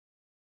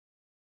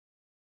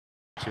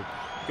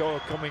Goa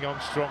coming on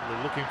strongly,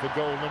 looking for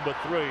goal number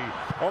 3.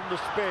 On the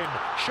spin,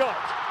 shot,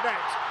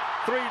 net,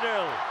 3-0.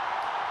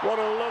 What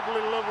a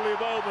lovely, lovely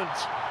moment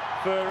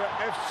for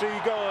FC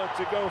Goa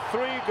to go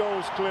 3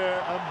 goals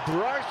clear, and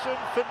Brison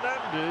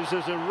Fernandes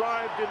has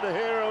arrived in the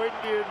Hero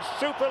Indian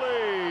Super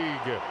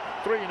League.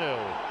 3-0.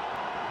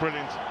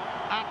 Brilliant,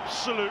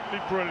 absolutely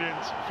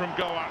brilliant from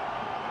Goa.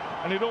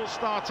 And it all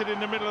started in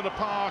the middle of the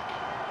park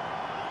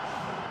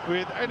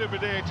with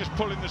Edabade just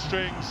pulling the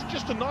strings.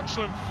 Just a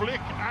nonchalant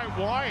flick out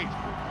wide.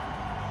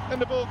 Then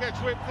the ball gets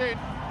whipped in.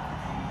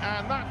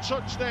 And that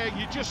touch there,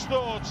 you just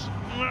thought,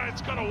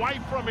 it's got away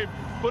from him.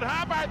 But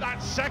how about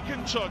that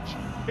second touch?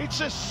 It's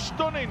a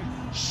stunning,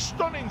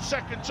 stunning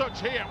second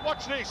touch here.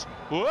 Watch this.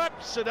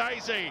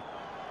 Whoops-a-daisy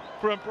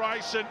from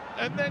Brison.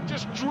 And then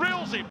just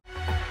drills him.